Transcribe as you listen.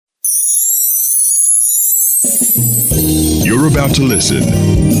You're about to listen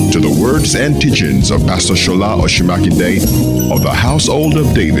to the words and teachings of Pastor Sola Osunmakinde of the Household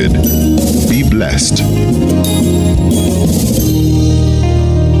of David. Be blessed.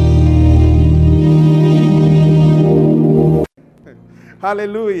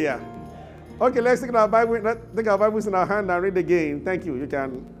 Hallelujah. Okay, let's take our Bibles in our hand and read again. Thank you. You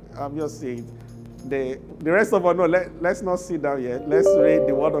can have your seat. The rest of us, no, let's not sit down yet. Let's read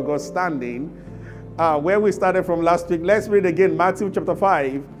the Word of God standing. Where we started from last week. Let's read again Matthew chapter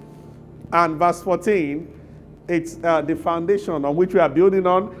 5 and verse 14. It's the foundation on which we are building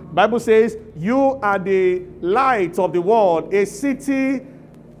on. The Bible says, you are the light of the world. A city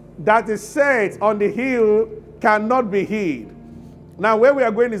that is set on the hill cannot be hid. Now, where we are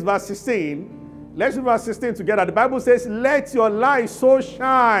going is verse 16. Let's read verse 16 together. The Bible says, let your light so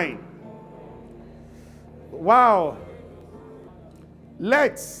shine. Wow.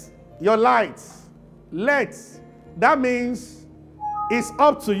 Let your light. That means it's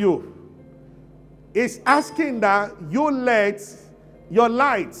up to you. It's asking that you let your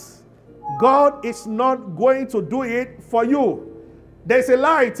light. God is not going to do it for you. There's a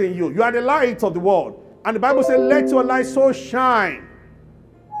light in you. You are the light of the world. And the Bible says, let your light so shine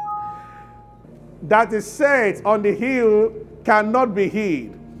that is set on the hill cannot be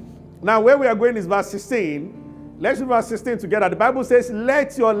hid. Now, where we are going is verse 16. Let's read verse 16 together. The Bible says,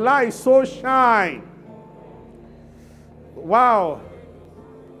 let your light so shine. Wow.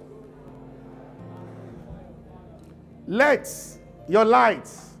 Let your light.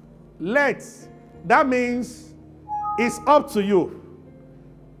 That means it's up to you.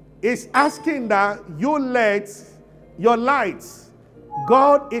 It's asking that you let your light.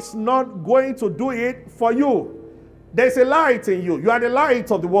 God is not going to do it for you. There's a light in you. You are the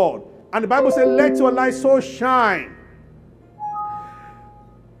light of the world. And the Bible says, let your light so shine.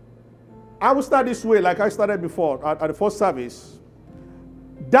 I will start this way like I started before at the first service.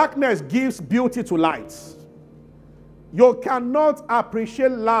 Darkness gives beauty to light. You cannot appreciate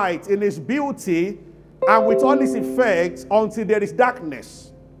light in its beauty and with all its effects until there is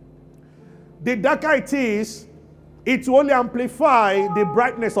darkness. The darker it is, it will only amplify the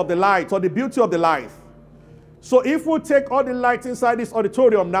brightness of the light or the beauty of the light. So if we take all the lights inside this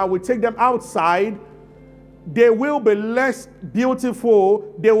auditorium now, we take them outside, they will be less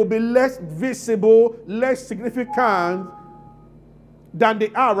beautiful, they will be less visible, less significant than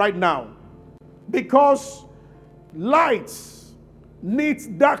they are right now. Because light needs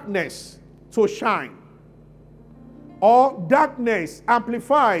darkness to shine. Or darkness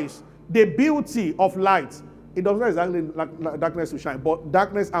amplifies the beauty of light. It does not exactly like darkness to shine, but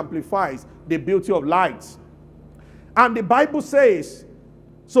darkness amplifies the beauty of light. And the Bible says,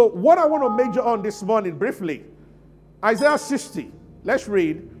 so what I want to major on this morning briefly, Isaiah 60. Let's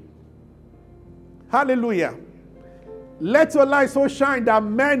read. Hallelujah. Let your light so shine that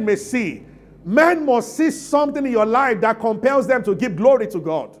men may see. Men must see something in your life that compels them to give glory to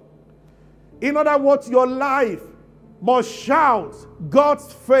God. In other words, your life must shout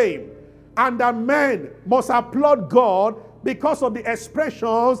God's fame, and that men must applaud God because of the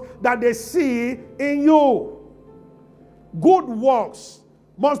expressions that they see in you. Good works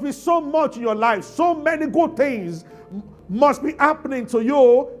must be so much in your life. So many good things must be happening to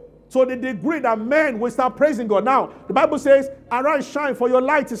you to the degree that men will start praising God. Now, the Bible says, arise, shine, for your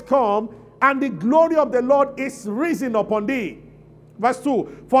light is come, and the glory of the Lord is risen upon thee. Verse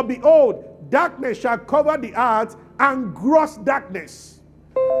 2, for behold, darkness shall cover the earth, and gross darkness.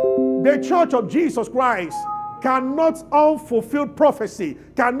 The church of Jesus Christ cannot unfulfilled prophecy,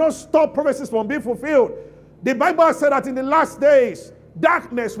 cannot stop prophecies from being fulfilled. The Bible has said that in the last days,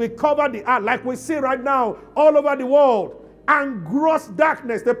 darkness will cover the earth like we see right now all over the world. And gross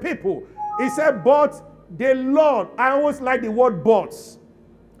darkness, the people. He said, but the Lord, I always like the word but.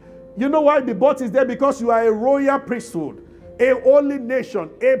 You know why the but is there? Because you are a royal priesthood, a holy nation,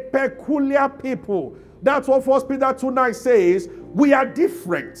 a peculiar people. That's what 1 Peter 2:9 says. We are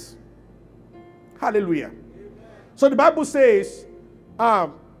different. Hallelujah. So the Bible says,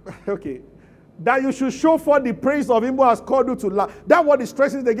 that you should show forth the praise of him who has called you to light. That word is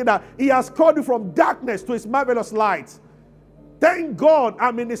stressing again that he has called you from darkness to his marvelous light. Thank God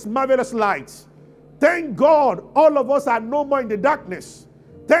I'm in his marvelous light. Thank God all of us are no more in the darkness.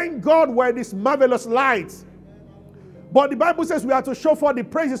 Thank God we're in this marvelous light. But the Bible says we are to show forth the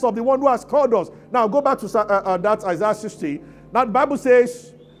praises of the one who has called us. Now go back to that Isaiah 60. Now the Bible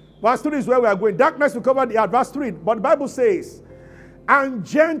says, verse 3 is where we are going. Darkness will cover the earth. Verse 3. But the Bible says, and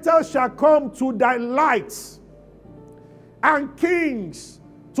Gentiles shall come to thy light, and kings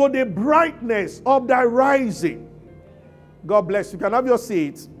to the brightness of thy rising. God bless you. You can have your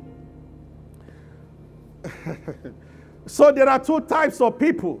seat. So there are two types of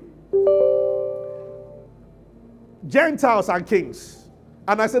people. Gentiles and kings.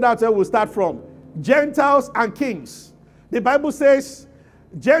 And I said that's where we'll start from. Gentiles and kings. The Bible says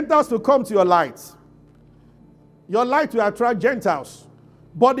Gentiles will come to your light. Your light will attract Gentiles.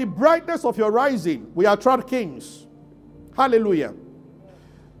 But the brightness of your rising will attract kings. Hallelujah.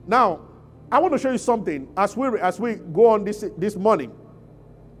 Now, I want to show you something as we go on this morning.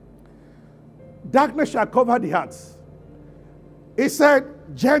 Darkness shall cover the hearts. It said,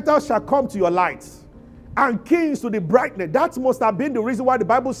 Gentiles shall come to your light, and kings to the brightness. That must have been the reason why the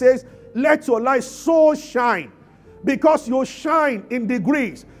Bible says, let your light so shine. Because you shine in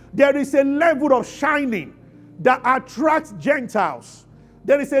degrees. There is a level of shining that attracts Gentiles.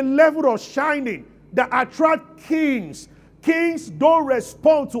 There is a level of shining that attracts kings. Kings don't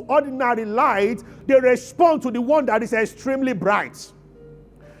respond to ordinary light. They respond to the one that is extremely bright.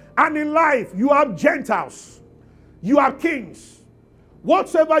 And in life, you have Gentiles. You have kings.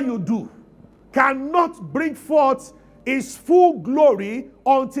 Whatsoever you do cannot bring forth its full glory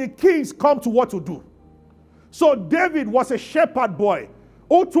until kings come to what to do. So David was a shepherd boy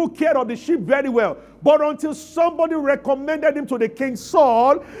who took care of the sheep very well. But until somebody recommended him to the king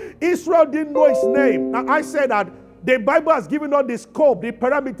Saul, Israel didn't know his name. Now I said that the Bible has given us the scope, the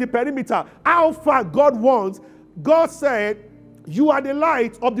perimeter, how far God wants. God said, you are the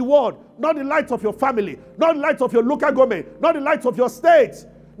light of the world, not the light of your family, not the light of your local government, not the light of your state.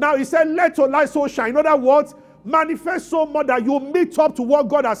 Now he said, let your light so shine. In other words, manifest so much that you meet up to what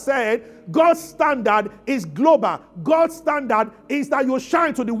God has said. God's standard is global. God's standard is that you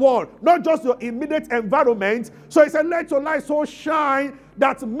shine to the world, not just your immediate environment. So he said, let your light so shine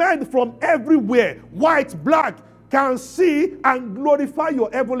that men from everywhere, white, black, can see and glorify your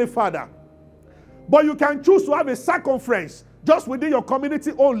heavenly Father. But you can choose to have a circumference just within your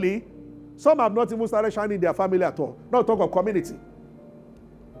community only. Some have not even started shining in their family at all. Not talk of community.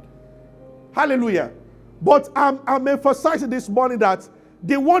 Hallelujah. But I'm emphasizing this morning that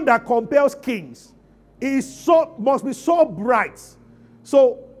the one that compels kings must be so bright.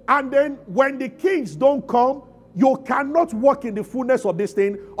 So, and then when the kings don't come, you cannot walk in the fullness of this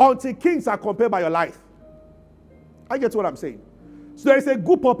thing until kings are compelled by your life. I get what I'm saying. So there is a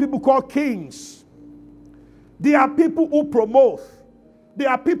group of people called kings. They are people who promote. They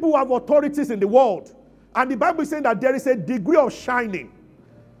are people who have authorities in the world. And the Bible is saying that there is a degree of shining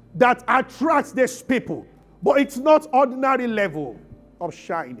that attracts these people. But it's not ordinary level of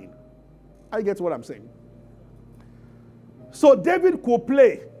shining. I get what I'm saying. So David could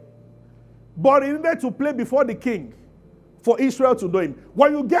play, but he needed to play before the king for Israel to know him.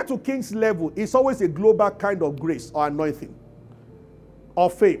 When you get to king's level, it's always a global kind of grace or anointing or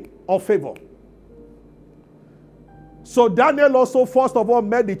fame or favor. So Daniel also first of all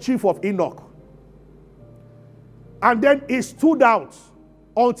met the chief of Enoch. And then he stood out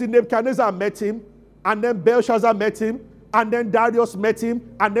until Nebuchadnezzar met him, and then Belshazzar met him, and then Darius met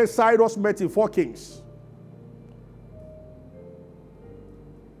him, and then Cyrus met him, 4 kings.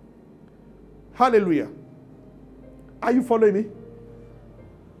 Hallelujah. Are you following me?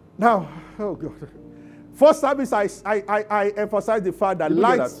 Now, oh God. First service, I emphasize the fact that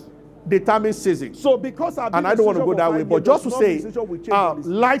light determines season. So because I don't want to go that way, but just to say,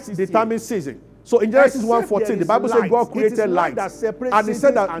 light determines season. So in Genesis 1:14, the Bible says God created light. And he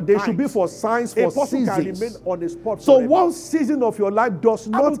said that they should be for signs, for seasons. So one season of your life does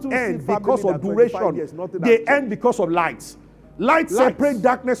not end because of duration. They end because of light. Light separates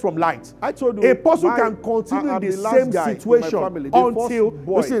darkness from light. I told you, a person can continue in the same situation until,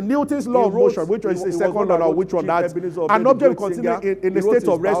 you see, Newton's law of motion, which was the second law, which was that an object will continue in a state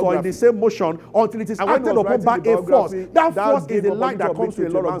of rest or in the same motion until it is acted upon by a force. That force is the light that comes to a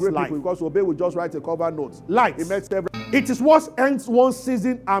lot of great people, because Obey will just write a cover note. Light. It is what ends one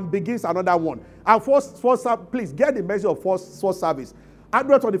season and begins another one. And first, please get the measure of first service. I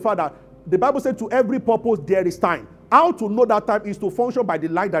read on the fact that the Bible said to every purpose there is time. How to know that time is to function by the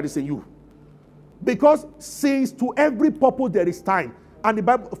light that is in you. Because since to every purpose there is time, and the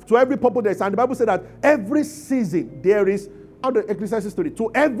Bible, to every purpose there is time, the Bible said that every season there is, how the Ecclesiastes story, to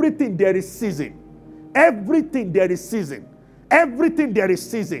everything there is season. Everything there is season. Everything there is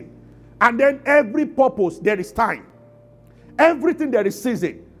season. And then every purpose there is time. Everything there is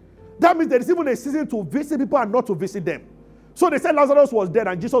season. That means there is even a season to visit people and not to visit them. So they said Lazarus was dead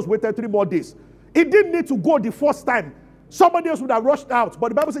and Jesus waited 3 more days. He didn't need to go the first time. Somebody else would have rushed out. But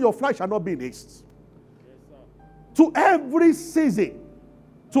the Bible says your flesh shall not be in haste. Yes, to every season,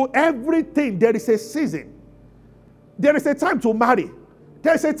 to everything, there is a season. There is a time to marry.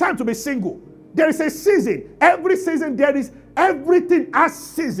 There is a time to be single. There is a season. Every season, there is, everything has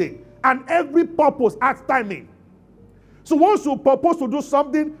season. And every purpose has timing. So once you purpose to do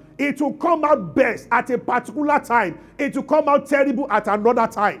something, it will come out best at a particular time. It will come out terrible at another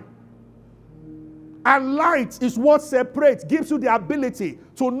time. And light is what separates, gives you the ability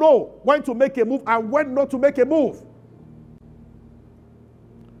to know when to make a move and when not to make a move.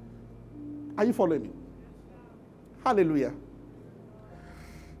 Are you following me? Hallelujah.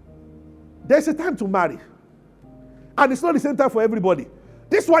 There's a time to marry. And it's not the same time for everybody.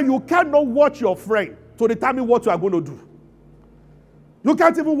 This is why you cannot watch your friend to determine what you are going to do. You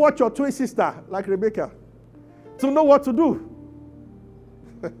can't even watch your twin sister, like Rebecca, to know what to do.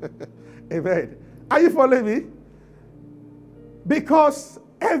 Amen. Are you following me? Because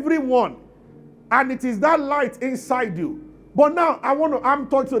everyone, and it is that light inside you. But now I'm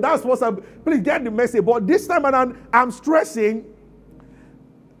talking to, that's what please get the message. But this time around, I'm stressing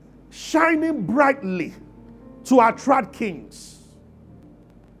shining brightly to attract kings.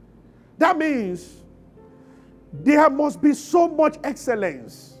 That means there must be so much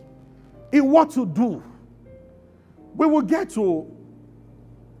excellence in what you do. We will get to,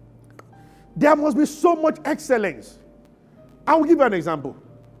 there must be so much excellence. I will give you an example.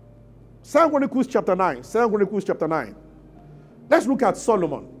 2 Chronicles chapter 9. 2 Chronicles chapter 9. Let's look at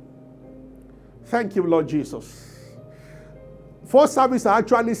Solomon. Thank you, Lord Jesus. First service, I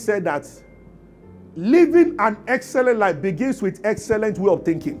actually said that living an excellent life begins with excellent way of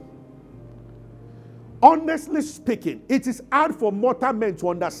thinking. Honestly speaking, it is hard for mortal men to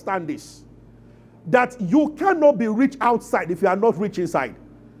understand this. That you cannot be rich outside if you are not rich inside.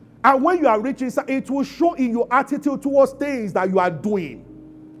 And when you are rich inside, it will show in your attitude towards things that you are doing.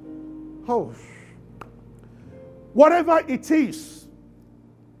 Oh. Whatever it is,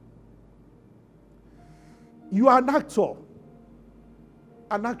 you are an actor,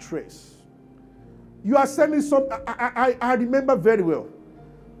 an actress. You are selling some, I remember very well.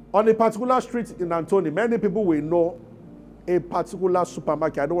 On a particular street in Antony, many people will know a particular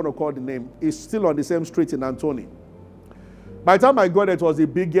supermarket. I don't want to call the name. It's still on the same street in Antony. By the time I got there, it was the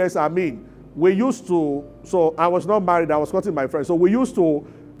biggest. We used to, so I was not married. I was cutting my friend. So we used to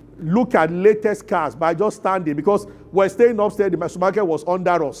look at latest cars by just standing because we're staying upstairs. The supermarket was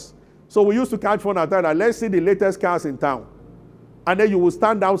under us. So we used to catch phone at time and let's see the latest cars in town. And then you will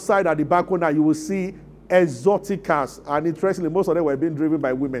stand outside at the balcony and you will see exotic cars. And interestingly, most of them were being driven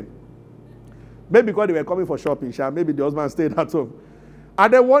by women. Maybe because they were coming for shopping. Maybe the husband stayed at home.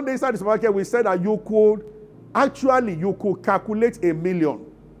 And then one day inside the supermarket, we said that you could calculate 1 million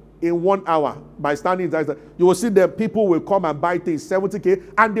in 1 hour by standing inside. You will see that people will come and buy things,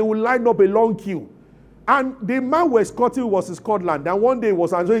 70K, and they will line up a long queue. And the man we're escorting was in Scotland. And one day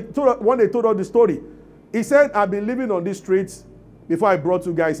told us the story. He said, I've been living on these streets before I brought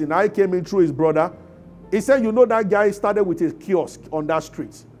you guys in. I came in through his brother. He said, you know that guy started with a kiosk on that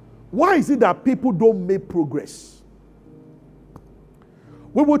street. Why is it that people don't make progress?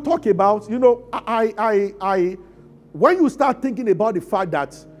 We will talk about, when you start thinking about the fact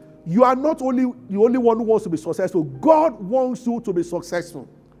that you are not only the only one who wants to be successful, God wants you to be successful.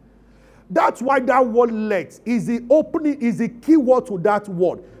 That's why that word let is the opening, is the key word to that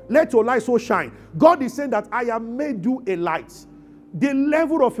word. Let your light so shine. God is saying that I have made you a light. The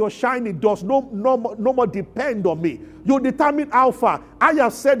level of your shining does no more depend on me. You determine how far. I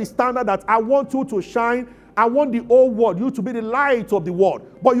have set the standard that I want you to shine. I want the whole world, you to be the light of the world.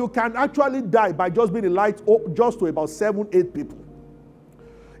 But you can actually die by just being the light just to about 7-8 people.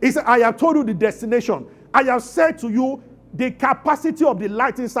 He said, I have told you the destination. I have said to you, the capacity of the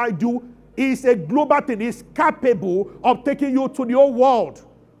light inside you is a global thing. It's capable of taking you to the whole world.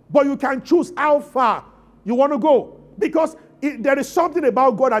 But you can choose how far you want to go. Because there is something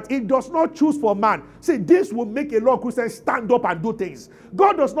about God that it does not choose for man. See, this will make a lot of Christians stand up and do things.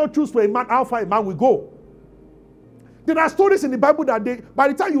 God does not choose for a man how far a man will go. There are stories in the Bible that by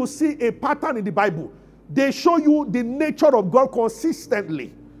the time you see a pattern in the Bible, they show you the nature of God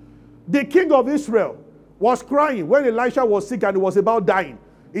consistently. The king of Israel was crying when Elisha was sick and he was about dying.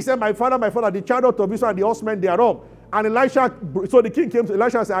 He said, my father, the chariot of Israel and the horsemen thereof. And so the king came to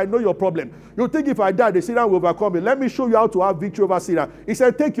Elisha and said, I know your problem. You think if I die, the Syrian will overcome me. Let me show you how to have victory over Syria. He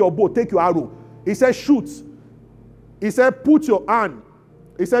said, take your bow, take your arrow. He said, shoot. He said, put your hand.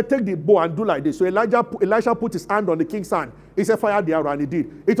 He said, take the bow and do like this. So Elisha put his hand on the king's hand. He said, fire the arrow, and he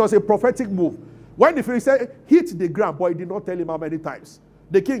did. It was a prophetic move. When the Philistine said, hit the ground, but he did not tell him how many times.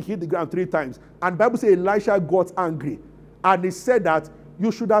 The king hit the ground 3 times. And the Bible says Elisha got angry. And he said that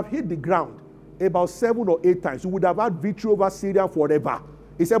you should have hit the ground about 7 or 8 times. You would have had victory over Syria forever.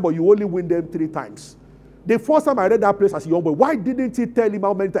 He said, but you only win them 3 times. The first time I read that place as a young boy, why didn't he tell him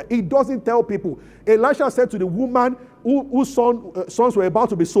how many times? He doesn't tell people. Elisha said to the woman whose sons were about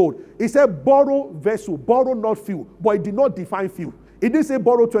to be sold. He said, borrow vessel, borrow not few. But he did not define few. He didn't say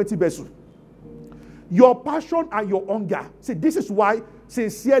borrow 20 vessels. Your passion and your hunger. See, this is why,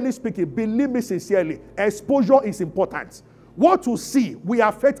 sincerely speaking, believe me sincerely, exposure is important. What you see will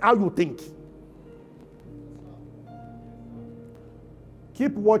affect how you think.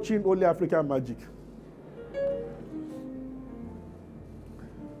 Keep watching Only African Magic.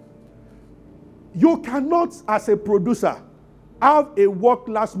 You cannot, as a producer, have a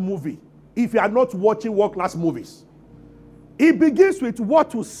world-class movie if you are not watching world-class movies. It begins with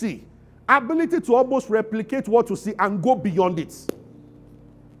what you see, ability to almost replicate what you see and go beyond it.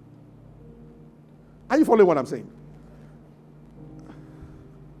 Are you following what I'm saying?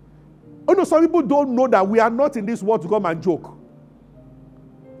 Oh no, some people don't know that we are not in this world to come and joke.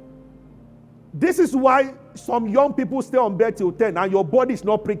 This is why some young people stay on bed till 10 and your body is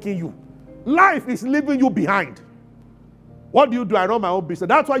not pricking you. Life is leaving you behind. What do? I run my own business.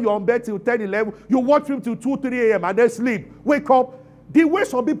 That's why you're on bed till 10, 11. You watch film till 2, 3 a.m. and then sleep. Wake up. The way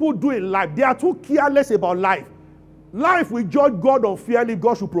some people do in life, they are too careless about life. Life will judge God unfairly.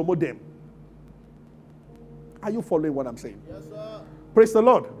 God should promote them. Are you following what I'm saying? Yes, sir. Praise the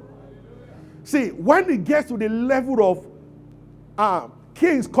Lord. See, when it gets to the level of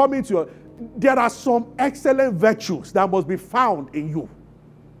kings coming to you, there are some excellent virtues that must be found in you.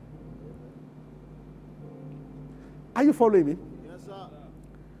 Are you following me? Yes, sir.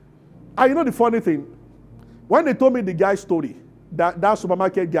 And you know the funny thing? When they told me the guy's story, that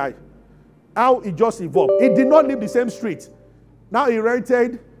supermarket guy, how he just evolved. He did not live the same street. Now he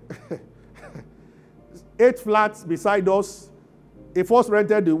rented 8 flats beside us. He first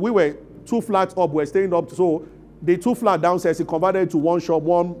rented, we were 2 flats up, we were staying up. So the 2 flats downstairs, he converted to one shop,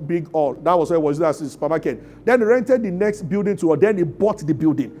 one big hall. That was where it was, as a supermarket. Then he rented the next building to us. Then he bought the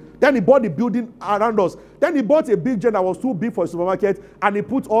building. Then he bought the building around us. Then he bought a big jet that was too big for a supermarket, and he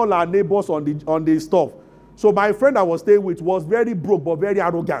put all our neighbors on the stuff. So my friend I was staying with was very broke but very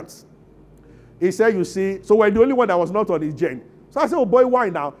arrogant. He said, you see, so we're the only one that was not on his gen. So I said, oh boy, why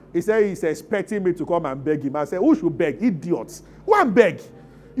now? He said he's expecting me to come and beg him. I said, who should beg? Idiots. Who and beg?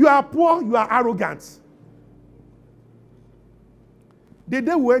 You are poor, you are arrogant. The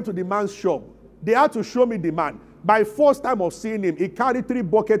day we went to the man's shop, they had to show me the man. My first time of seeing him, he carried 3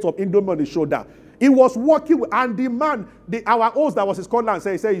 buckets of Indomie on his shoulder. He was walking with, and the man, our host that was in Scotland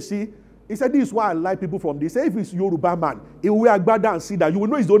said, you see, he said, this is why I like people from this. He said, if it's Yoruba man, he will wear agbada and see that. You will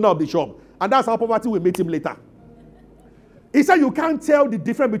know he's the owner of the shop. And that's how poverty will meet him later. He said, you can't tell the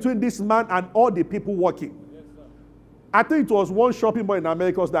difference between this man and all the people working. Yes, I think it was one shopping mall in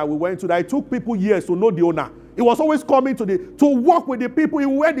America that we went to that it took people years to know the owner. He was always coming to work with the people. He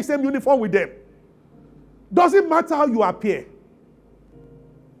would wear the same uniform with them. Doesn't matter how you appear.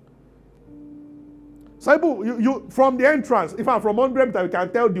 So you from the entrance, if I'm from 100 meters, you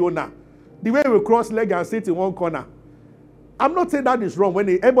can tell the owner. The way we cross leg and sit in one corner. I'm not saying that is wrong. When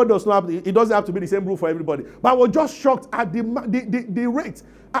everybody does not have, it doesn't have to be the same rule for everybody. But I was just shocked at the rate.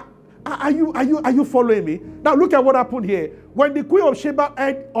 Are you following me? Now look at what happened here. When the Queen of Sheba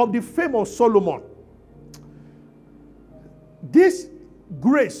heard of the fame of Solomon, this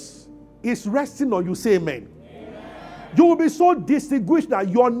grace is resting on you. Say amen. Amen. You will be so distinguished that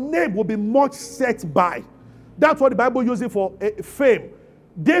your name will be much set by. That's what the Bible uses for fame.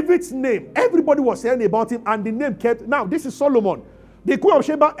 David's name, everybody was saying about him, and the name kept. Now, this is Solomon. The Queen of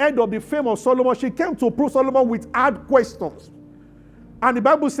Sheba heard of the fame of Solomon. She came to prove Solomon with hard questions. And the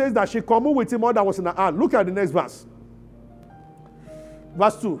Bible says that she communed with him all that was in her hand. Look at the next verse.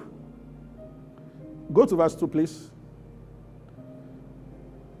 Verse 2. Go to verse 2, please.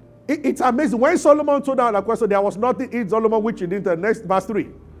 It's amazing. When Solomon told her that question, there was nothing in Solomon which he didn't. Next, verse 3.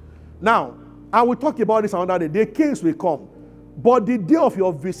 Now, I will talk about this another day. The kings will come. But the day of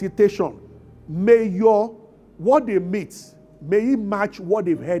your visitation, may what they meet, may it match what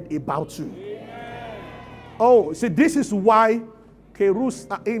they've heard about you. Amen. Oh, see, this is why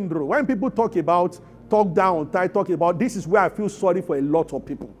when people talk about, this is where I feel sorry for a lot of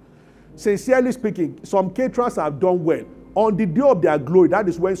people. Sincerely speaking, some caterers have done well. On the day of their glory, that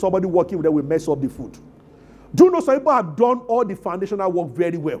is when somebody working with them will mess up the food. Do you know some people have done all the foundational work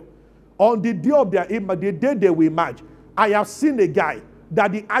very well? On the day of the day they will emerge, I have seen a guy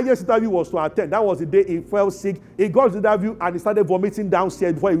that the highest interview was to attend. That was the day he fell sick. He got the interview and he started vomiting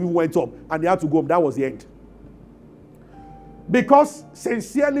downstairs before he even went up. And he had to go home. That was the end. Because,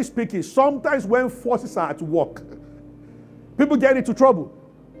 sincerely speaking, sometimes when forces are at work, people get into trouble.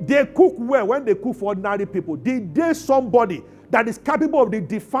 They cook well when they cook for ordinary people. The day somebody that is capable of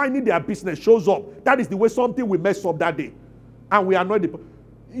defining their business shows up, that is the way something will mess up that day. And we are not.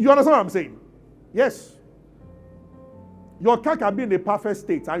 You understand what I'm saying? Yes. Your car can be in a perfect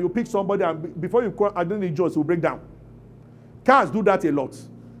state, and you pick somebody, and before you call identity Jones, it will break down. Cars do that a lot.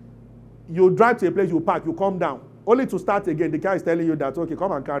 You drive to a place, you park, you come down, only to start again. The car is telling you that, okay,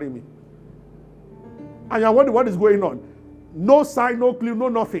 come and carry me. And you're wondering what is going on. No sign, no clue, no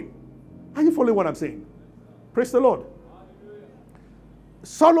nothing. Are you following what I'm saying? Praise the Lord.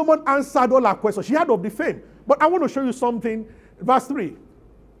 Solomon answered all her questions. She had of the fame. But I want to show you something. Verse 3.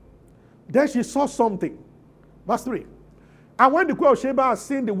 Then she saw something. Verse 3. And when the queen of Sheba had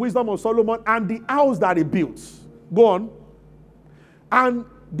seen the wisdom of Solomon and the house that he built, go on, and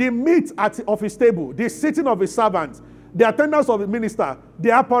the meat of his table, the sitting of his servants, the attendance of the minister,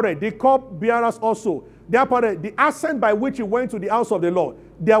 the apparel, the cup bearers also, the apparel, the ascent by which he went to the house of the Lord,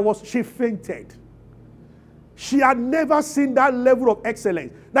 she fainted. She had never seen that level of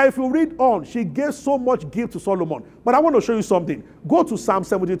excellence. Now, if you read on, she gave so much gift to Solomon. But I want to show you something. Go to Psalm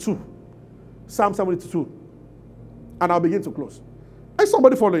 72. Psalm 72. And I'll begin to close. Is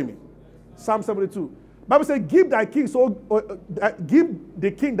somebody following me? Psalm 72. Bible says, give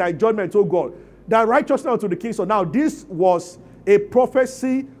the king thy judgment, O God, thy righteousness unto the king. So now this was a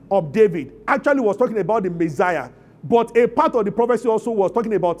prophecy of David. Actually was talking about the Messiah. But a part of the prophecy also was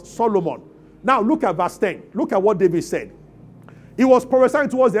talking about Solomon. Now look at verse 10. Look at what David said. He was prophesying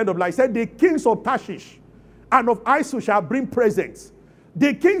towards the end of life. He said, the kings of Tarshish and of Isu shall bring presents.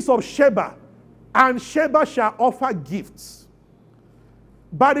 The kings of Sheba and Sheba shall offer gifts.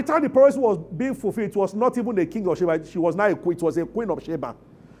 By the time the prophecy was being fulfilled, it was not even the king of Sheba. She was now a queen. It was a queen of Sheba.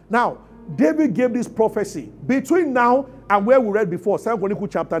 Now, David gave this prophecy. Between now and where we read before, 2 Chronicles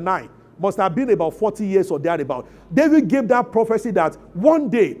chapter 9, must have been about 40 years or thereabout. David gave that prophecy that one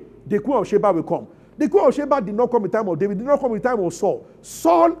day the queen of Sheba will come. The queen of Sheba did not come in time of David, did not come in time of Saul.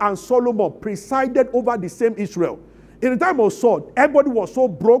 Saul and Solomon presided over the same Israel. In the time of Saul, everybody was so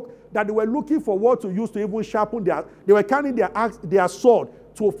broke that they were looking for what to use to even sharpen they were carrying their sword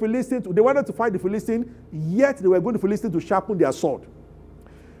to a Philistine. They wanted to fight the Philistine, yet they were going to Philistine to sharpen their sword.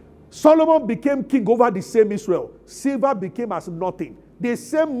 Solomon became king over the same Israel. Silver became as nothing. The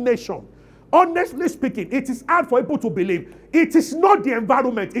same nation. Honestly speaking, it is hard for people to believe. It is not the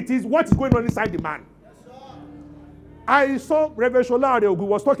environment. It is what is going on inside the man. Yes, I saw Reverend Sola who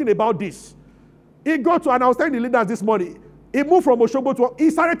was talking about this. He got to, and I was telling the leaders this morning, he moved from Oshogbo to, he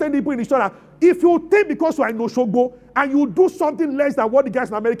started telling people in the shoulder, if you think because you are in Oshogbo and you do something less than what the guys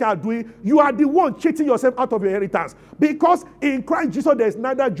in America are doing, you are the one cheating yourself out of your inheritance. Because in Christ Jesus, there is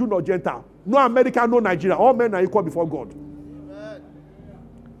neither Jew nor Gentile. No America, no Nigeria. All men are equal before God. Amen.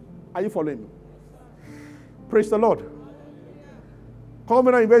 Are you following me? Praise the Lord.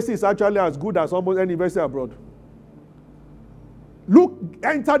 Covenant University is actually as good as almost any university abroad. Look,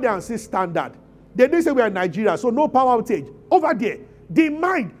 enter there and see standard. They didn't say we are in Nigeria, so no power outage. Over there, the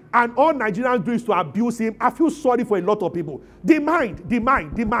mind, and all Nigerians do is to abuse him. I feel sorry for a lot of people. The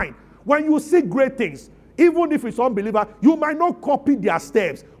mind. When you see great things, even if it's unbeliever, you might not copy their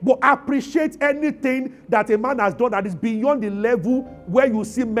steps, but appreciate anything that a man has done that is beyond the level where you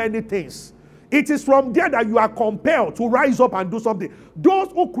see many things. It is from there that you are compelled to rise up and do something.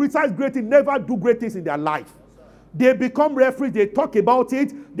 Those who criticize great things never do great things in their life. They become referees, they talk about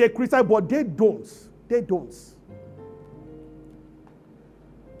it, they criticize, but they don't. They don't.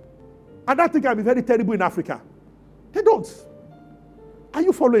 And that thing can be very terrible in Africa. They don't. Are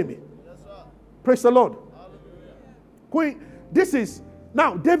you following me? Yes, sir. Praise the Lord. Queen, this is,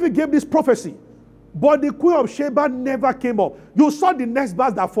 now David gave this prophecy, but the queen of Sheba never came up. You saw the next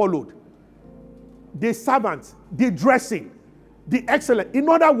verse that followed. The servants, the dressing, the excellence. In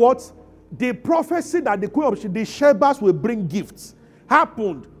other words, the prophecy that the queen of the Shebas will bring gifts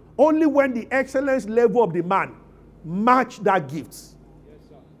happened only when the excellence level of the man matched that gifts. Yes,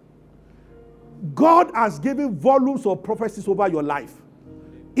 sir. God has given volumes of prophecies over your life.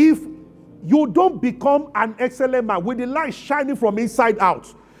 If you don't become an excellent man with the light shining from inside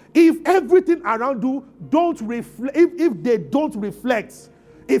out, if everything around you don't reflect, if they don't reflect,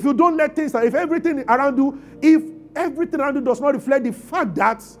 if you don't let things, if everything around you does not reflect the fact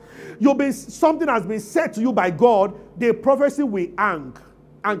that something has been said to you by God, the prophecy will hang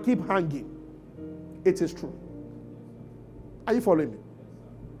and keep hanging. It is true. Are you following me?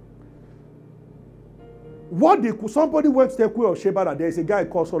 Somebody went to the queen of Sheba that there is a guy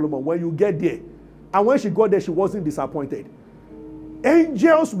called Solomon. When you get there, and when she got there, she wasn't disappointed.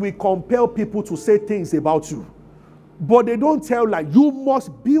 Angels will compel people to say things about you, but they don't tell like you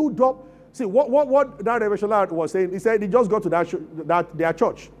must build up. See what that Revelation was saying. He said he just got to their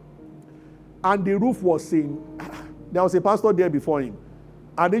church, and the roof was seen. There was a pastor there before him,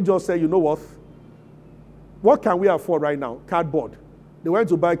 and he just said, "You know what can we afford right now? Cardboard." They went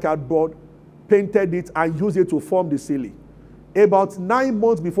to buy cardboard, painted it, and used it to form the ceiling. About 9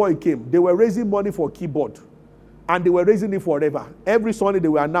 months before he came, they were raising money for keyboard. And they were raising it forever. Every Sunday they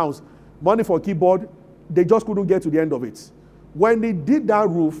will announce money for keyboard. They just couldn't get to the end of it. When they did that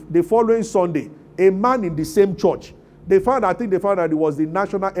roof, the following Sunday, a man in the same church, I think they found that he was the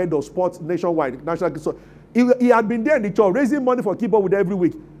national head of sports nationwide. So he had been there in the church raising money for keyboard with every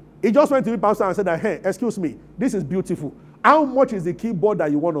week. He just went to the pastor and said that, hey, excuse me, this is beautiful. How much is the keyboard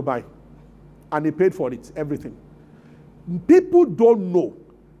that you want to buy? And he paid for it, everything. People don't know.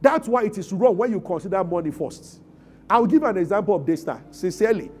 That's why it is wrong when you consider money first. I'll give an example of this time.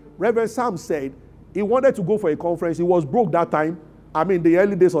 Sincerely, Reverend Sam said he wanted to go for a conference. He was broke that time. The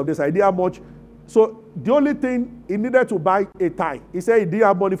early days of this, I didn't have much. So the only thing, he needed to buy a tie. He said he didn't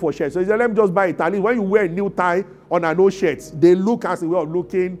have money for shirts. So he said, let me just buy a tie. When you wear a new tie on an old shirt, they look as a way of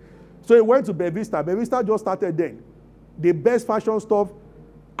looking. So he went to Bevista. Bevista just started then. The best fashion stuff.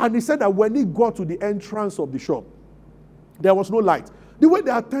 And he said that when he got to the entrance of the shop, there was no light. The way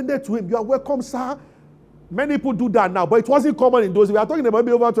they attended to him, you are welcome, sir. Many people do that now, but it wasn't common in those days. We are talking about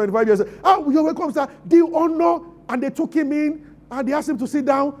maybe over 25 years. Oh, you're welcome, sir. The honor. And they took him in, and they asked him to sit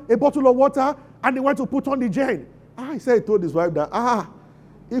down, a bottle of water, and they went to put on the chain. He said he told his wife that,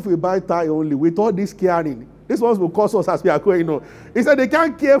 if we buy tie only, with all this caring, this one will cost us as we are going on. He said they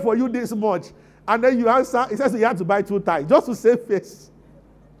can't care for you this much. And then you answer, he says you had to buy 2 ties, just to save face.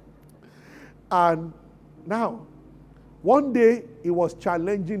 And now, one day, he was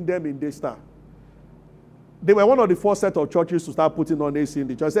challenging them in Daystar. They were one of the first set of churches to start putting on AC in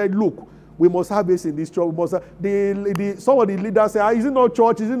the church. I said, look, we must have AC in this church. We must have, some of the leaders say, is it not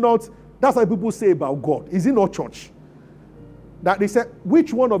church? Is it not? That's what people say about God. Is it not church? That they said,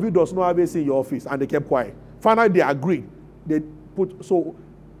 which one of you does not have AC in your office? And they kept quiet. Finally, they agreed. So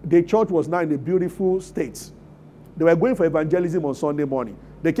the church was now in a beautiful state. They were going for evangelism on Sunday morning.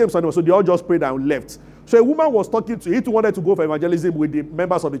 They came Sunday morning, so they all just prayed and left. So a woman was talking to, he too wanted to go for evangelism with the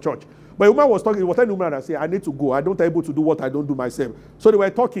members of the church. But a woman was talking, he was telling the woman that say, I need to go. I don't able to do what I don't do myself. So they were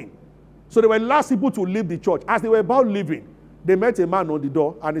talking. So they were last people to leave the church. As they were about leaving, they met a man on the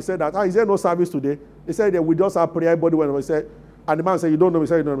door and he said that, is there no service today? He said that we just have prayer. Everybody went over. He said, and the man said, you don't know me? He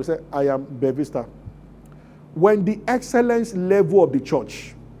said, you don't know me? He said, I am Bevista. When the excellence level of the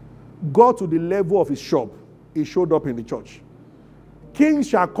church got to the level of his shop, he showed up in the church. Kings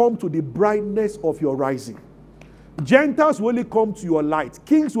shall come to the brightness of your rising. Gentiles will only come to your light.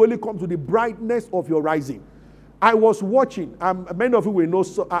 Kings will only come to the brightness of your rising. I was watching, many of you will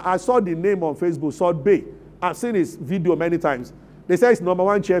know, I saw the name on Facebook, Sod Bay. I've seen his video many times. They say it's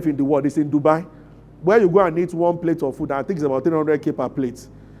 #1 chef in the world. It's in Dubai, where you go and eat 1 plate of food. I think it's about 300K per plate.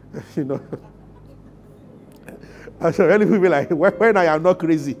 You know. I should really be like, when I am not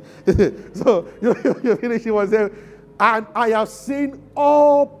crazy. So you finish, he was there. And I have seen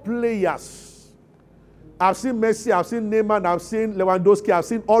all players. I've seen Messi, I've seen Neymar, I've seen Lewandowski, I've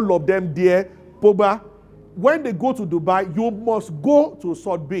seen all of them there. Pogba. When they go to Dubai, you must go to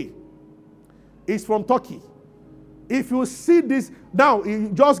Sod Bay. It's from Turkey. If you see this, now you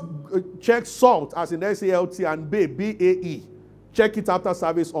just check SALT as in SALT and Bay, BAE. Check it after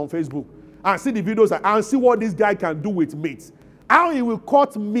service on Facebook. And see the videos and see what this guy can do with meat. How he will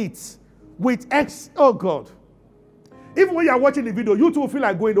cut meat with oh God. Even when you are watching the video, you too feel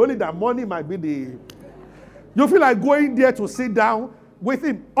like going, only that money might be the... You feel like going there to sit down with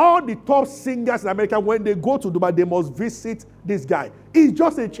him. All the top singers in America, when they go to Dubai, they must visit this guy. He's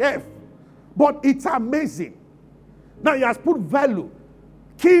just a chef. But it's amazing. Now he has put value.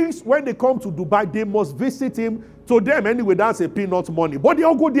 Kings, when they come to Dubai, they must visit him. To them, anyway, that's a peanut money. But they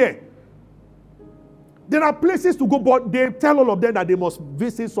all go there. There are places to go, but they tell all of them that they must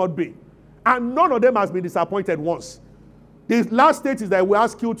visit Sod Bay. And none of them has been disappointed once. The last stage is that we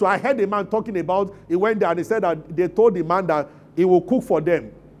ask you to, I heard a man talking about, he went there and he said that they told the man that he will cook for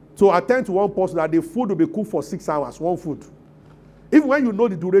them to attend to one person, that the food will be cooked for 6 hours, one food. Even when you know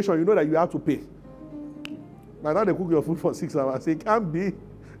the duration, you know that you have to pay. Now they cook your food for 6 hours. It can't be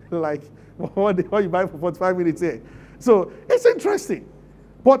like what you buy for 45 minutes here. So it's interesting.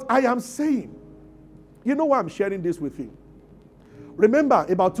 But I am saying, you know why I'm sharing this with you? Remember,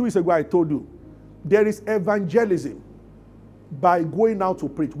 about 2 weeks ago, I told you, there is evangelism by going out to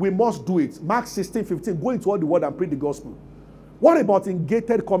preach. We must do it. Mark 16:15, go into all the world and preach the gospel. What about in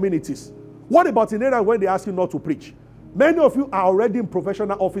gated communities? What about in areas where they ask you not to preach? Many of you are already in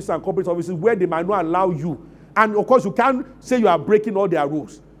professional offices and corporate offices where they might not allow you. And of course, you can't say you are breaking all their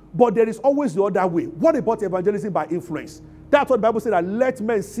rules. But there is always the other way. What about evangelism by influence? That's what the Bible says, that let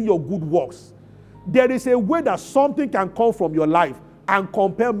men see your good works. There is a way that something can come from your life and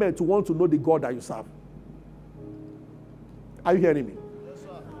compel men to want to know the God that you serve. Are you hearing me? Yes,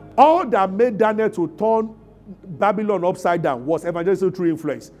 sir. All that made Daniel to turn Babylon upside down was evangelism through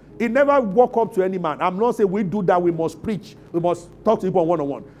influence. It never walked up to any man. I'm not saying we do that, we must preach, we must talk to people on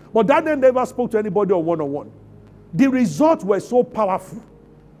one-on-one. But Daniel never spoke to anybody on one-on-one. The results were so powerful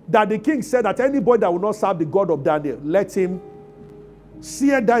that the king said that anybody that will not serve the God of Daniel, let him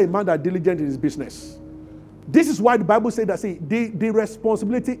sear that a man that is diligent in his business. This is why the Bible said that, see, the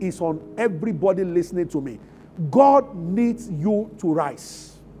responsibility is on everybody listening to me. God needs you to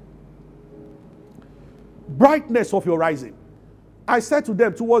rise. Brightness of your rising. I said to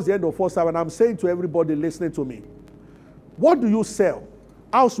them towards the end of first service, and I'm saying to everybody listening to me, what do you sell?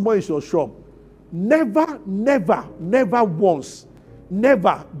 How small is your shop? Never, never, never once,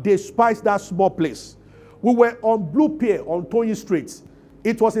 never despise that small place. We were on Blue Pier on Tony Street.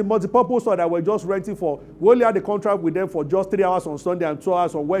 It was a multi-purpose store that we're just renting for. We only had a contract with them for just 3 hours on Sunday and 2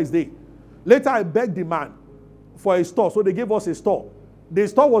 hours on Wednesday. Later, I begged the man for a store, so they gave us a store. The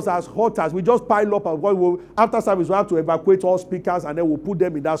store was as hot as we just piled up, and after service we had to evacuate all speakers and then we'll put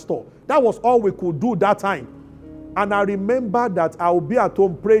them in that store. That was all we could do that time. And I remember that I would be at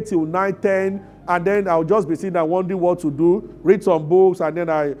home, pray till 9, 10, and then I'll just be sitting there wondering what to do, read some books, and then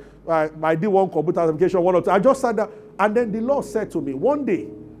I did one computer application, one or two. I just sat down, and then the Lord said to me, one day,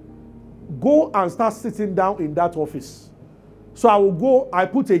 go and start sitting down in that office. So I will go, I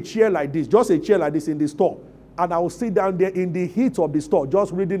put a chair like this, just a chair like this in the store, and I will sit down there in the heat of the store,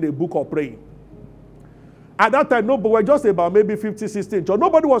 just reading a book or praying. At that time, but we're just about maybe 50, 16. So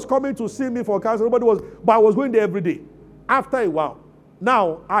nobody was coming to see me for cancer. But I was going there every day. After a while,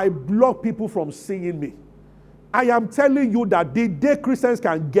 now I block people from seeing me. I am telling you that the day Christians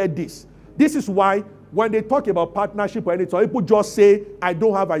can get this. This is why when they talk about partnership or anything, people just say, I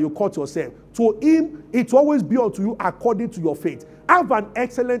don't have, and you cut yourself. To him, it will always be unto you according to your faith. Have an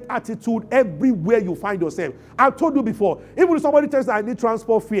excellent attitude everywhere you find yourself. I've told you before, even if somebody tells you I need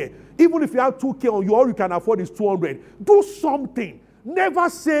transport fare, even if you have 2K on you, all you can afford is 200. Do something. Never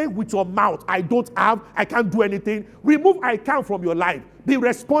say with your mouth, I don't have, I can't do anything. Remove I can from your life. Be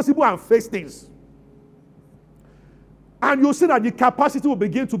responsible and face things. And you'll see that the capacity will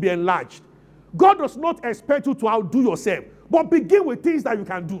begin to be enlarged. God does not expect you to outdo yourself, but begin with things that you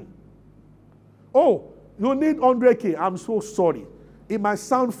can do. Oh, you need 100K. I'm so sorry. It might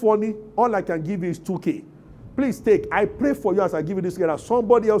sound funny. All I can give you is 2K. Please take. I pray for you as I give you this together.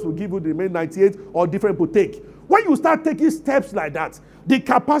 Somebody else will give you the remaining 98 or different people take. When you start taking steps like that, the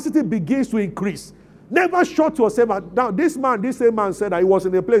capacity begins to increase. Never shut yourself. Now, this same man said that he was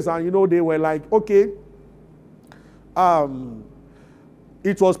in a place and, they were like, okay,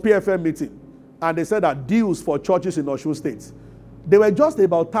 it was PFM meeting. And they said that deals for churches in Osun State. They were just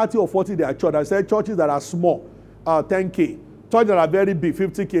about 30 or 40 their church. I said churches that are small, 10K. Churches that are very big,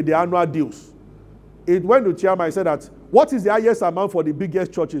 50K, the annual deals. It went to chairman. I said that, what is the highest amount for the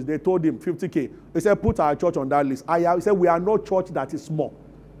biggest churches? They told him 50K. He said, put our church on that list. He said, we are not church that is small.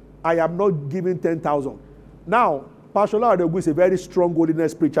 I am not giving 10,000. Now, Pastor Lawadegu is a very strong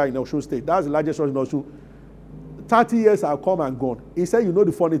holiness preacher in Osun State. That's the largest church in Osun. 30 years have come and gone. He said, you know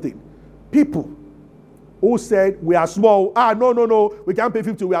the funny thing? People who said, we are small. No, we can't pay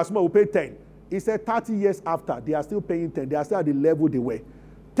 50, we are small, we pay 10. He said 30 years after, they are still paying 10. They are still at the level they were.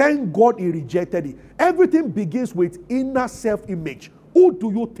 Thank God he rejected it. Everything begins with inner self-image. Who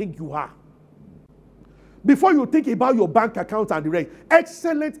do you think you are? Before you think about your bank account and the rest,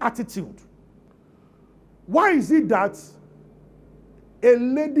 excellent attitude. Why is it that a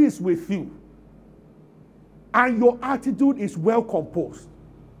lady is with you and your attitude is well composed?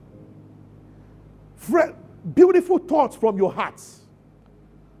 Beautiful thoughts from your heart.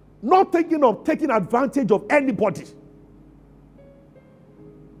 Not thinking of taking advantage of anybody.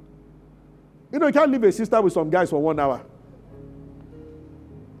 You can't leave a sister with some guys for 1 hour.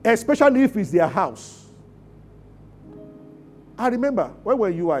 Especially if it's their house. I remember when we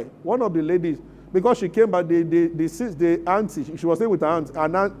were UI, one of the ladies, because she came back, the auntie, she was staying with her aunt,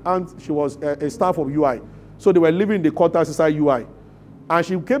 and aunt, she was a staff of UI. So they were living in the quarters inside UI. And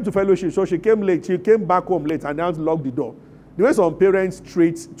she came to fellowship, so she came late. She came back home late, and the aunt locked the door. The way some parents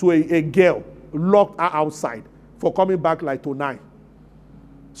treat to a girl, locked her outside for coming back like to 9.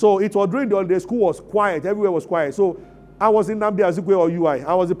 So it was during the holiday, school was quiet, everywhere was quiet. So I was in Nnamdi Azikiwe or UI.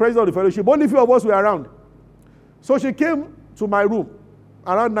 I was the president of the fellowship. Only few of us were around. So she came to my room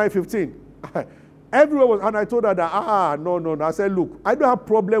around 9:15. Everyone was, and I told her that, no. I said, look, I don't have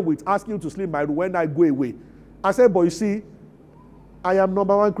problem with asking you to sleep in my room when I go away. I said, but you see, I am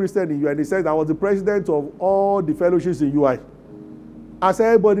number 1 Christian in UI. And he said, I was the president of all the fellowships in UI. I said,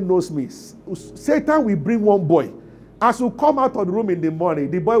 everybody knows me. Satan will bring one boy. As you come out of the room in the morning,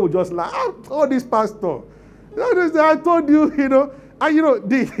 the boy will just like, oh, this pastor. I told you, and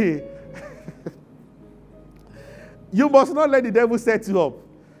You must not let the devil set you up.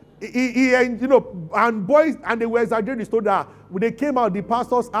 And boys, and they were exaggerating the story that when they came out, the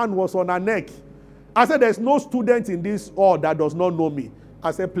pastor's hand was on her neck. I said, there's no student in this hall that does not know me.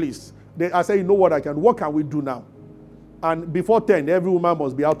 I said, please. I said, you know what what can we do now? And before 10, every woman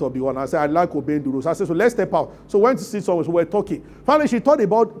must be out of the hall. I said, I like obeying the rules. I said, so let's step out. So went to see someone, so we were talking. Finally, she thought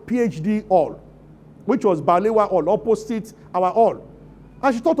about PhD hall, which was Balewa hall, opposite our hall.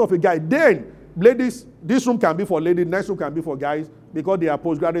 And she thought of a guy. Then, ladies, this room can be for ladies, next room can be for guys, because they are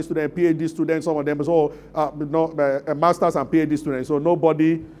postgraduate students, PhD students, some of them, so masters and PhD students, so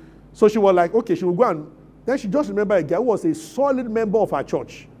nobody. So she was like, okay, she will go and, then she just remembered a guy who was a solid member of her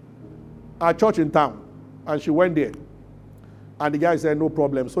church in town. And she went there. And the guy said, no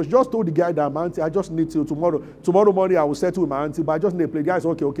problem. So she just told the guy that, my auntie, I just need till tomorrow. Tomorrow morning, I will settle with my auntie, but I just need a place. The guy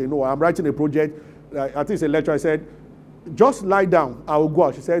said, okay, no, I'm writing a project. I think it's a lecture. I said, just lie down. I will go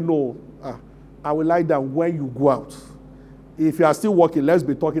out. She said, no, I will lie down when you go out. If you are still working, let's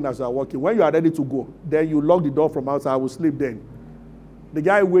be talking as you are working. When you are ready to go, then you lock the door from outside. I will sleep then. The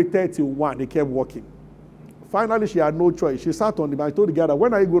guy waited till 1. They kept working. Finally, she had no choice. She sat on him. I told the guy that,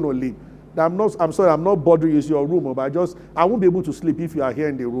 when are you going to leave? I'm sorry, I'm not bothering you. It's your room, but I won't be able to sleep if you are here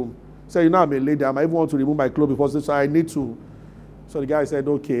in the room. So, I'm a lady. I might even want to remove my clothes before, so I need to. So the guy said,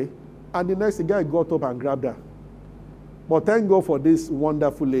 okay. And the guy got up and grabbed her. But thank God for this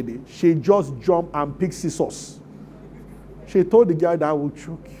wonderful lady. She just jumped and picked scissors. She told the guy that I will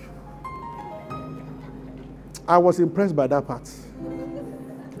choke you. I was impressed by that part.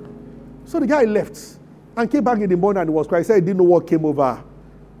 So the guy left and came back in the morning and he was crying. He said he didn't know what came over her.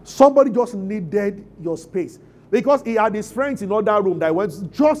 Somebody just needed your space. Because he had his friends in other room that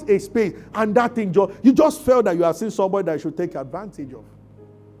went just a space. And that thing, you just felt that you had seen somebody that you should take advantage of.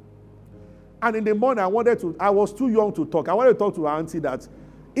 And in the morning, I was too young to talk. I wanted to talk to her auntie that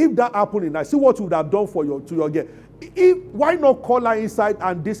if that happened in that, see what you would have done to your girl. Why not call her inside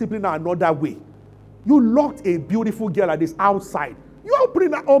and discipline her another way? You locked a beautiful girl like this outside. You are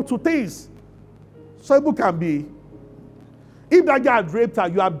putting her up to things. So it can be. If that guy had raped her,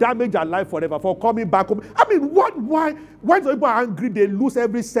 you have damaged her life forever for coming back home. I mean, why? When people are angry, they lose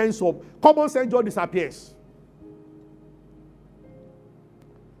every sense of common sense just disappears.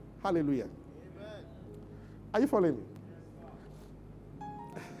 Hallelujah. Amen. Are you following me?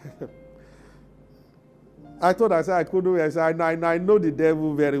 I thought I said I couldn't. I said I know the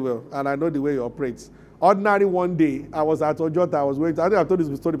devil very well, and I know the way he operates. Ordinary one day, I was at Ojota. I think I told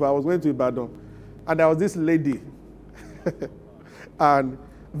this story, but I was going to Ibadan, and there was this lady, and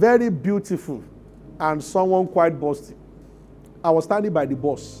very beautiful, and someone quite bossy. I was standing by the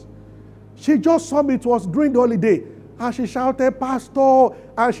bus. She just saw me. It was during the holiday, and she shouted, "Pastor!"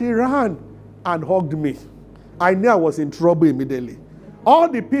 and she ran and hugged me. I knew I was in trouble immediately. All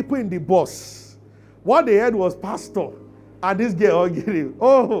the people in the bus, what they heard was "Pastor," and this girl hugging him.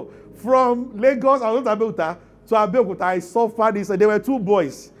 Oh, from Lagos, I was to Abeokuta, I suffered this. There were two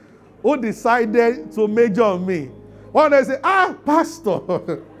boys who decided to major on me. One they say, "Pastor."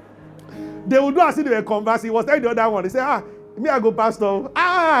 They would do as if they were conversing. He was telling the other one. They say, me I go pastor.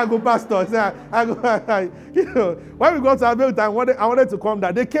 I go pastor. Say, I go. When we got to Abeokuta, I wanted to come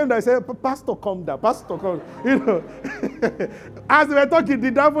down. They came down and said, "Pastor, come down. Pastor, come." As they were talking,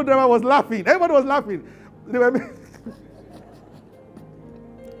 the devil driver was laughing. Everybody was laughing. They were.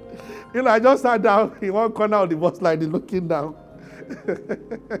 I just sat down in one corner of the bus like this, looking down.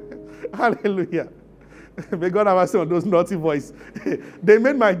 Hallelujah. May God have mercy on those naughty boys. They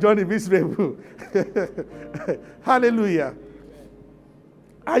made my journey miserable. Hallelujah.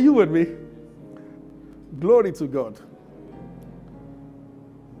 Are you with me? Glory to God.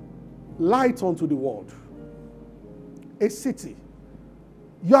 Light unto the world. A city.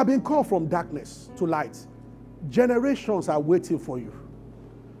 You have been called from darkness to light. Generations are waiting for you.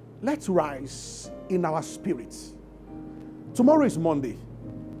 Let's rise in our spirits. Tomorrow is Monday.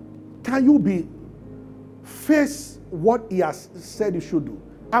 Can you face what he has said you should do?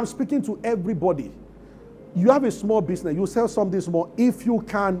 I'm speaking to everybody. You have a small business. You sell something small. If you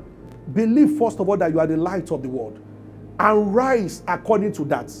can believe, first of all, that you are the light of the world and rise according to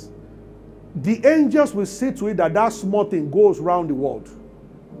that, the angels will see to it that that small thing goes around the world.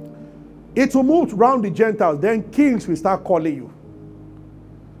 It will move around the Gentiles. Then kings will start calling you.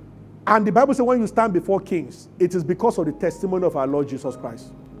 And the Bible says when you stand before kings, it is because of the testimony of our Lord Jesus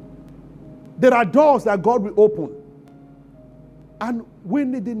Christ. There are doors that God will open. And we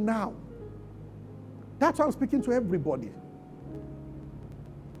need it now. That's why I'm speaking to everybody.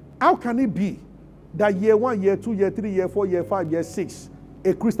 How can it be that year 1, year 2, year 3, year 4, year 5, year 6,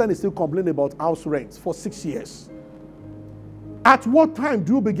 a Christian is still complaining about house rent for 6 years? At what time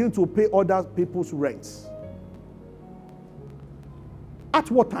do you begin to pay other people's rents? At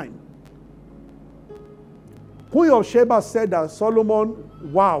what time? Queen of Sheba said that Solomon,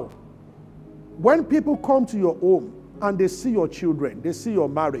 wow, when people come to your home and they see your children, they see your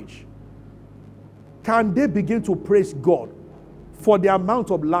marriage, can they begin to praise God for the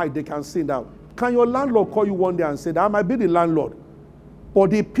amount of light they can see now? Can your landlord call you one day and say, I might be the landlord, but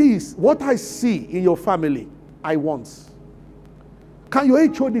the peace, what I see in your family, I want? Can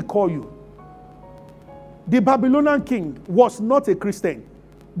your HOD call you? The Babylonian king was not a Christian,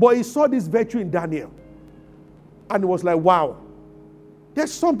 but he saw this virtue in Daniel. And he was like, wow,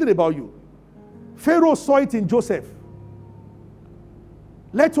 there's something about you. Pharaoh saw it in Joseph.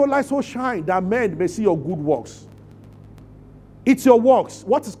 Let your light so shine that men may see your good works. It's your works,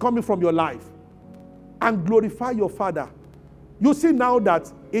 what is coming from your life. And glorify your Father. You see now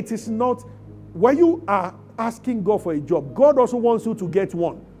that it is not, when you are asking God for a job, God also wants you to get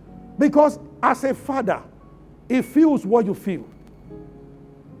one. Because as a father, he feels what you feel.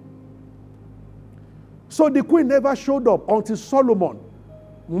 So the queen never showed up until Solomon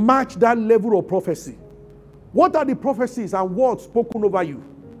matched that level of prophecy. What are the prophecies and words spoken over you?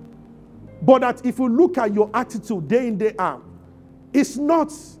 But that if you look at your attitude day in, day out, it's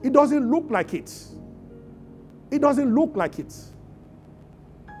not, it doesn't look like it. It doesn't look like it.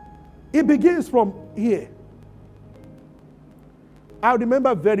 It begins from here. I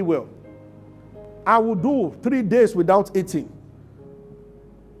remember very well. I would do 3 days without eating.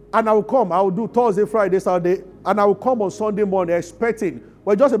 And I will come. I will do Thursday, Friday, Saturday. And I will come on Sunday morning expecting,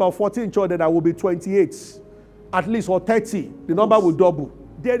 well, just about 14 children, I will be 28. At least, or 30. The number will double.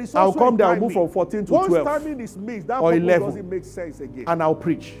 There is I'll also come there, I'll timing. move from 14 to Once 12. timing is mixed, that or purpose 11. doesn't make sense again. And I'll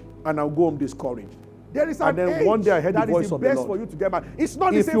preach. And I'll go home discouraged. There is And an then age one day I heard the that is voice the of the best Lord. for you to get married. It's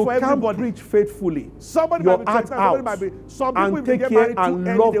not the If same you for can't everybody. preach faithfully, Somebody your might be heart 29, somebody might out, be. Some and people, if take they get care married too and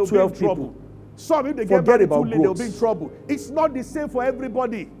early, love they'll be 12 in trouble. people. Some, if they get Forget married about too late, they'll growth. be in trouble. It's not the same for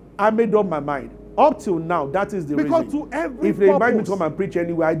everybody. I made up my mind. Up till now, that is the Because reason. to every If they invite me purpose, to come and preach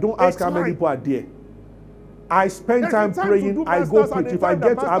anywhere, I don't ask how many time. people are there. I spend There's a time time to praying, do I go masters and preach. a If I time that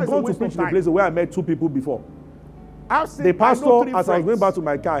get, master I've is a gone to waste preach of in a time. place where I met 2 people before. I've seen, The pastor, I know 3 as I was going friends. back to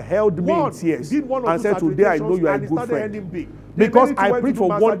my car, held me in One tears did one or and two said, today I know you are a certifications and good it started friend. ending big. They Because very I went preached to do for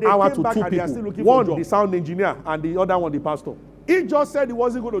master, 1 they hour came to back 2 and they are still people. looking for a One, job. the sound engineer, and the other one, the pastor. He just said he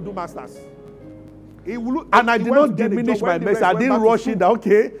wasn't going to do masters. And I did not diminish my message. I didn't rush it.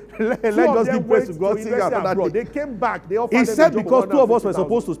 Okay, let's just give praise to God. See another day. They came back. They offered He them said a job because of 2 of us were 150,000.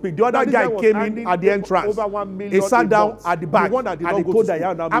 supposed to speak. The other Now, this guy was came in earning at the entrance. over 1 million He sat a down month. at the back The one that did and not he go told to the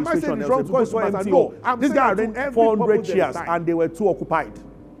young school. Am I saying administration it's wrong because to go to empty. no, I'm This saying guy that to arranged every 400 purpose there is chairs time. and they were 2 occupied.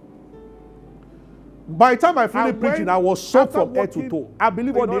 By the time I finished preaching, I was soaked from head to toe. I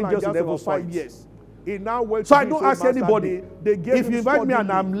believe all the angels in heaven saw 5 it. years. He now went So to I be don't his ask own master. anybody. They gave If him you invite me and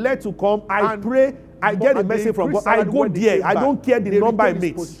study I'm led to come, I and pray, I get a and message they from God. increased I salary go when they there. came I back. don't care the They number I retained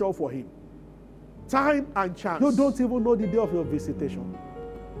his meet. position for him. Time and chance. You don't even know the day of your visitation.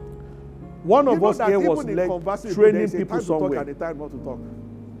 One of us here was training people somewhere. And a time not to talk.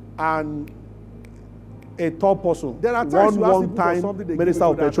 And a top person, There are times you ask one people for time, something they Minister give of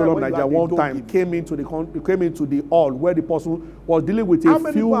you, there are Petroleum times when Nigeria, you are- one they time don't came into the hall where the person was dealing with How a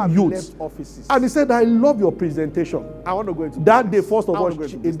many few people have youths. left offices? And he said, I love your presentation. I want to go into That day, business. first of I all, want to go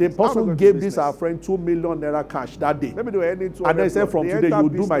into the business. I want to person go gave into this our business. friend 2 million naira cash that day. Let me do any 200 And then he said, from The today, entire you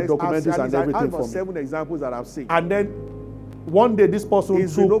do my business, documentaries and everything I have for me. 7 examples that I've seen. And then one day, this person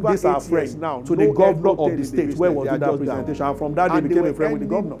It's been took over this our 8 years friend now. to No the governor head, no of tail the in state business. where was They are that just presentation. down. And from that day, And they became were a friend with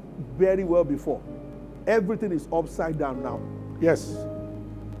the ending governor. very well before. Everything is upside down now. Yes.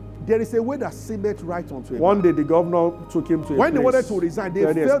 There is a way that seemeth right unto a One man. day, the governor took him to a When they place wanted to resign, they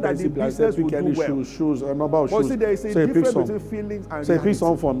very felt that the expensive place. business Pick would any do well. shoes, a number of But shoes. see, there is a So he picked difference some. between feelings and So he picked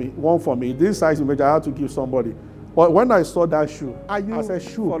some for me, one for me. This size image I had to give somebody. But when I saw that shoe, Are you I said,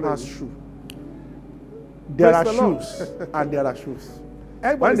 shoe following? as shoe. There are Praise the Lord. shoes and there are shoes.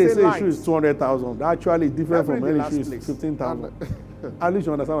 Everybody When they say light. shoe is 200,000, actually it's different Every from in the any last shoe is place. 15,000. At least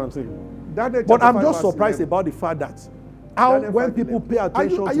you understand what I'm saying. Daniel But chapter I'm 5 just verse surprised 11. about the fact that how Daniel when 5, people 11. pay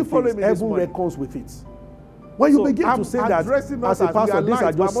attention Are you to following things, me this heaven morning? reckons with it. When you So begin I'm to say that addressing as us a as we pastor, are these are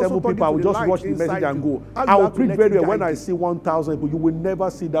light, but just I'm 7 also people, I will talking to just the watch the light message inside and you. go. How you I will have to preach let very it well when guide I you. see 1,000 people. You will never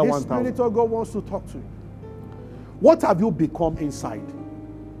see that The 1,000. Spirit of God wants to talk to you. What have you become inside?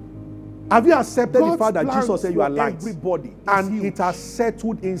 Have you accepted the God's fact that plans Jesus said you are for light? everybody is And huge. it has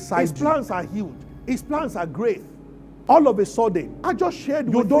settled inside His you. plans are huge. His plans are great. All of a sudden, I just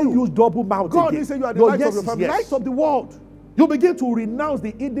shared you with don't you. use double mouth God again. didn't say you are the Your light yes of your is family. yes. Light of the world. You begin to renounce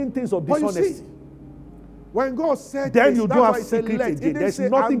the hidden things of But you dishonesty. see, when God said Then this, you that's don't why have he said secret let. He again. didn't There's say,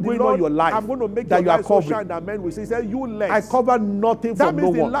 nothing I'm the going on Lord, in your life I'm going to make that your you are light so covering. shine that men will see. He said, you let. I cover nothing That from no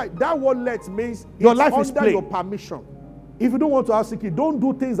means the one. light. That word let means Your it's life is under plain. your permission. If you don't want to have secret, don't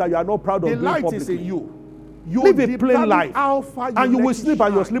do things that you are not proud of. The doing light publicly. is in you. You Live a plain life. Alpha, And you will sleep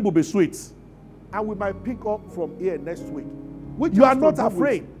and your sleep will be sweet. And we might pick up from here next week. You are not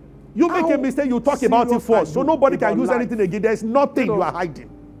afraid. You make a mistake, you talk about it first. So nobody can use anything again. There's nothing you are hiding.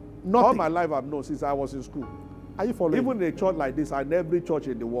 Nothing. All my life I've known since I was in school. Are you following? Even in a church like this and every church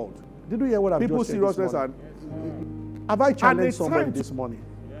in the world. Did you hear what I've People just said this seriousness morning? and Have I challenged somebody this morning?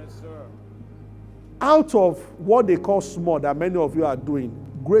 yes, sir. Out of what they call small that many of you are doing,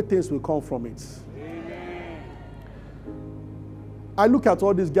 great things will come from it. Amen. I look at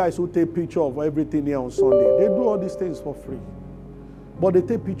all these guys who take pictures of everything here on Sunday. They do all these things for free. But they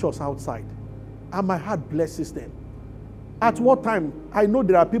take pictures outside. And my heart blesses them. At what time? I know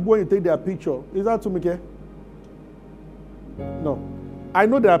there are people when you take their picture. Is that Tumike? No. I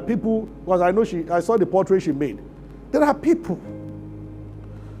know there are people, because I saw the portrait she made. There are people.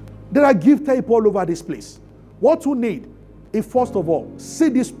 There are gift tape all over this place. What you need is, first of all, see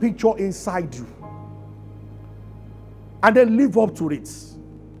this picture inside you. And then live up to it.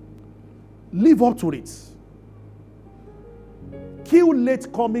 Live up to it. Kill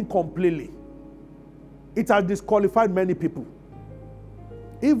late coming completely. It has disqualified many people.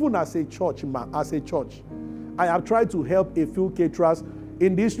 Even as a church, I have tried to help a few caterers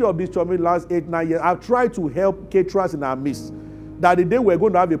in the history of this church in the last 8-9 years. I've tried to help caterers in our midst. That the day we're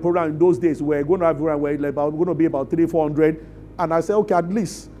going to have a program in those days, we're going to have a program where we're going to be about 300-400. And I said, okay, at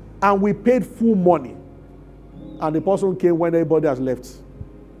least. And we paid full money. And the person came when everybody has left.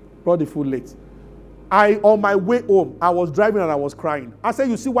 Brought the food late. On my way home, I was driving and I was crying. I said,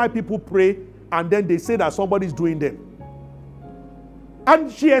 you see why people pray and then they say that somebody's doing them.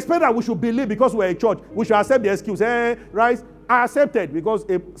 And she expected that we should believe because we're a church. We should accept the excuse. Right? I accepted because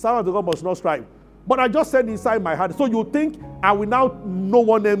a servant of God must not strive. But I just said inside my heart, so you think I will now know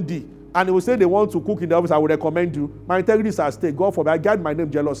one MD and they will say they want to cook in the office, I will recommend you. My integrity is at stake. God forbid, I guard my name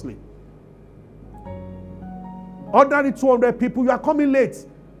jealously. Ordinary 200 people, you are coming late.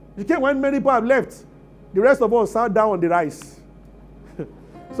 You came when many people have left. The rest of us sat down on the rice.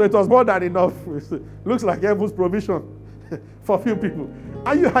 So it was more than enough. Looks like heaven's provision for a few people.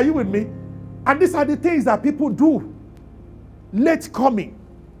 Are you with me? And these are the things that people do. Late coming.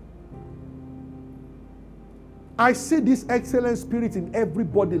 I see this excellent spirit in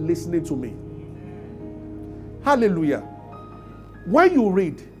everybody listening to me. Hallelujah. When you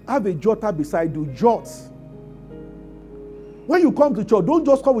read, have a jotter beside you, jot. When you come to church, don't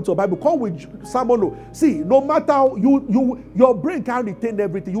just come with your Bible, come with someone. See, no matter how your brain can't retain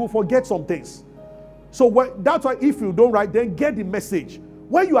everything, you will forget some things. So that's why if you don't write, then get the message.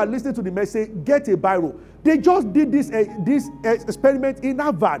 When you are listening to the message, get a Bible. They just did this experiment in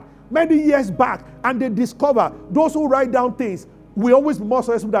Harvard many years back, and they discover those who write down things will always be more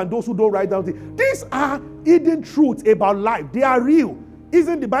successful than those who don't write down things. These are hidden truths about life. They are real.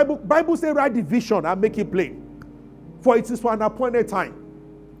 Isn't the Bible say write the vision and make it plain? For it is for an appointed time.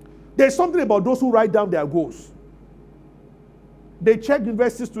 There's something about those who write down their goals. They check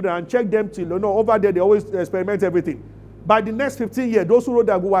university students and check them till, over there they always experiment everything. By the next 15 years, those who wrote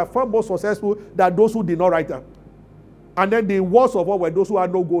their goals were far more successful than those who did not write them. And then the worst of all were those who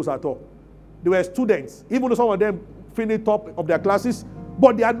had no goals at all. They were students, even though some of them finished top of their classes,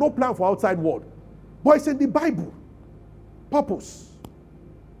 but they had no plan for outside world. But it's in the Bible. Purpose.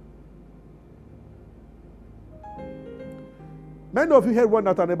 Many of you heard what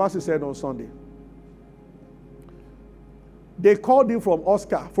Nathan Ebasi said on Sunday. They called him from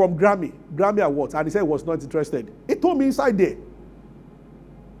Grammy Awards, and he said he was not interested. He told me inside there,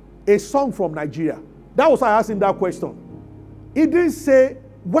 a song from Nigeria. That was why I asked him that question. He didn't say,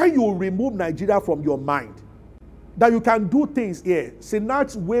 when you remove Nigeria from your mind, that you can do things here.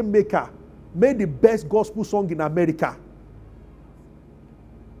 Sinach Waymaker made the best gospel song in America.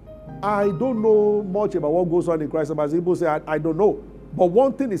 I don't know much about what goes on in Christ. As people say, I don't know. But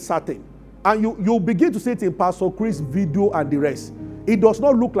one thing is certain. And you begin to see it in Pastor Chris' video and the rest. It does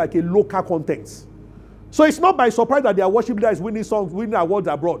not look like a local content. So it's not by surprise that their worship leader is winning songs, winning awards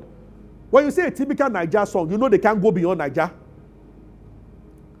abroad. When you say a typical Niger song, you know they can't go beyond Niger.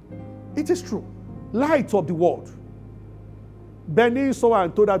 It is true. Light of the world. Benny saw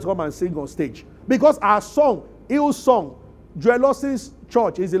and told her to come and sing on stage. Because our song, Hill's song, Joel Austin's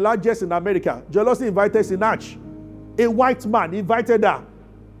church is the largest in America. Joel Austin invited Sinach. A white man invited her.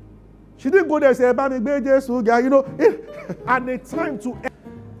 She didn't go there and say, and a time to...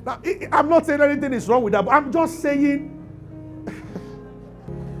 Now, I'm not saying anything is wrong with that, but I'm just saying,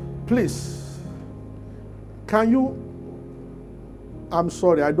 please, can you... I'm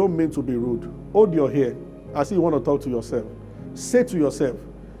sorry, I don't mean to be rude. Hold your head as if you want to talk to yourself. Say to yourself,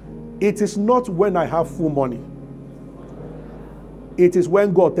 it is not when I have full money. It is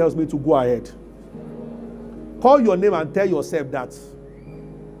when God tells me to go ahead. Call your name and tell yourself that.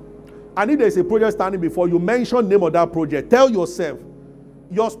 And if there's a project standing before you, mention the name of that project. Tell yourself.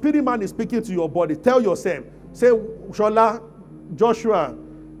 Your spirit man is speaking to your body. Tell yourself. Say, Sola, Joshua,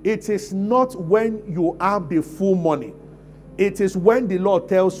 it is not when you have the full money. It is when the Lord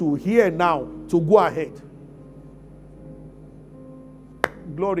tells you here now to go ahead.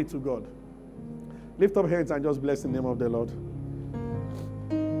 Glory to God. Lift up hands and just bless the name of the Lord.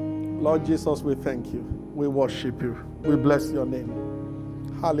 Lord Jesus, we thank you. We worship you. We bless your name.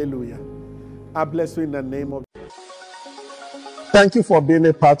 Hallelujah. I bless you in the name of... Thank you for being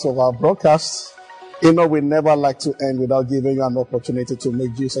a part of our broadcast. You know, we never like to end without giving you an opportunity to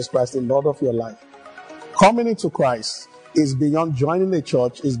make Jesus Christ the Lord of your life. Coming into Christ is beyond joining a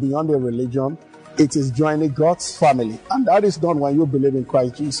church, is beyond a religion. It is joining God's family. And that is done when you believe in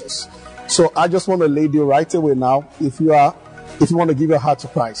Christ Jesus. So I just want to lead you right away now. If you want to give your heart to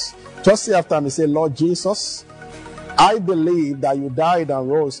Christ, just say after me, say, Lord Jesus, I believe that you died and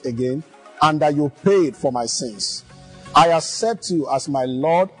rose again and that you paid for my sins. I accept you as my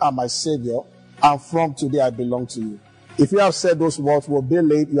Lord and my Savior, and from today I belong to you. If you have said those words, will be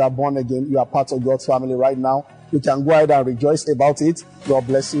late, you are born again, you are part of God's family right now. You can go ahead and rejoice about it. God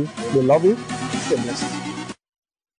bless you. We love you. Stay blessed.